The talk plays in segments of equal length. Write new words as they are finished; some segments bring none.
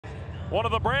One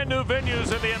of the brand new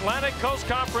venues in the Atlantic Coast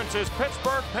Conference is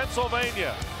Pittsburgh,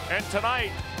 Pennsylvania. And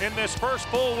tonight, in this first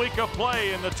full week of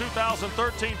play in the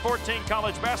 2013-14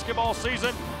 college basketball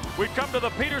season, we've come to the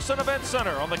Peterson Event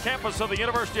Center on the campus of the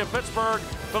University of Pittsburgh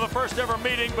for the first ever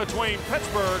meeting between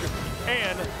Pittsburgh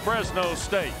and Fresno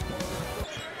State.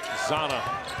 Zana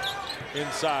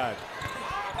inside,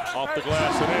 off the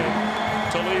glass and in.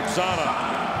 Talib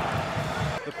Zana.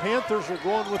 The Panthers are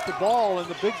going with the ball, and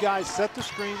the big guys set the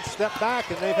screen, step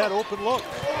back, and they've had open looks.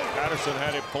 Patterson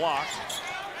had it blocked.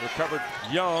 Recovered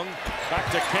Young. Back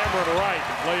to Cameron Wright.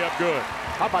 Layup good.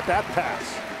 How about that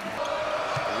pass?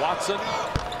 Watson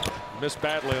missed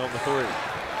badly on the three.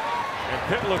 And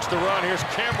Pitt looks to run. Here's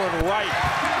Cameron Wright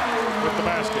with the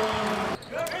basket.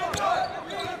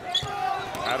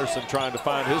 Patterson trying to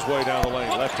find his way down the lane.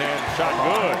 Left hand shot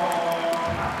good.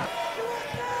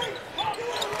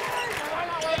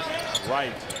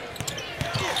 Wright.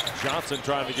 Johnson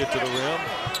trying to get to the rim.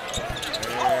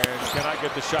 And cannot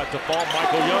get the shot to fall.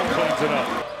 Michael Young cleans it up.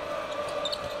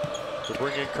 To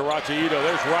bring in Karachi Ito.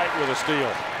 There's Wright with a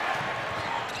steal.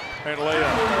 And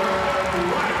layup.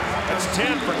 That's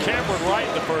 10 for Cameron Wright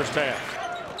in the first half.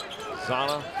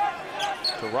 Zana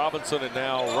to Robinson, and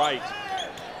now Wright.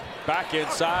 Back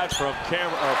inside from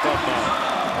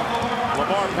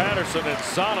Lamar Patterson, and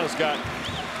Zana's got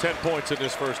 10 points in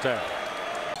this first half.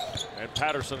 And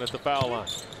Patterson at the foul line.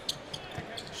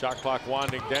 Shot clock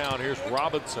winding down. Here's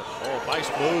Robinson. Oh, nice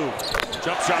move.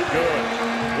 Jump shot good.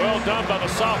 Well done by the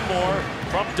sophomore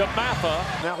from DeMatha.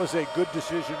 That was a good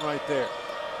decision right there.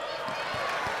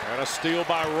 And a steal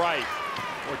by Wright.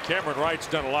 Boy, Cameron Wright's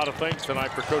done a lot of things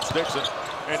tonight for Coach Dixon.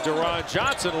 And Deron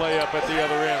Johnson layup at the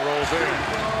other end rolls in.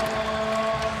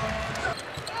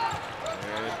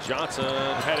 And Johnson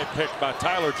had it picked by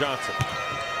Tyler Johnson.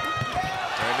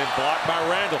 And then blocked by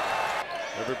Randall.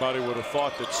 Everybody would have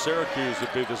thought that Syracuse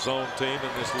would be the zone team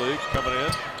in this league coming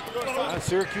in.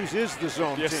 Syracuse is the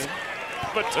zone team.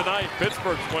 But tonight,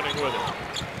 Pittsburgh's winning with it.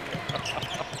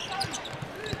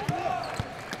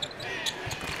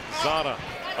 Zana,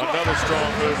 another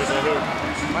strong move in the hoop.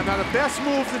 Now, the best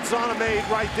move that Zana made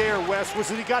right there, Wes, was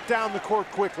that he got down the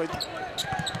court quickly.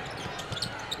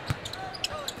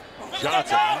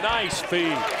 Johnson, nice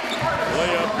feed.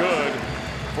 Layup good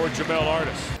for Jamel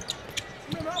Artis.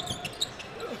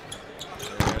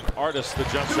 Artis, the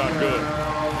jump shot good.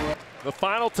 The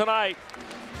final tonight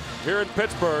here in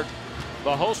Pittsburgh,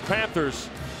 the host Panthers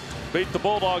beat the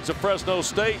Bulldogs of Fresno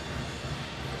State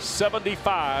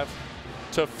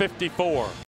 75-54.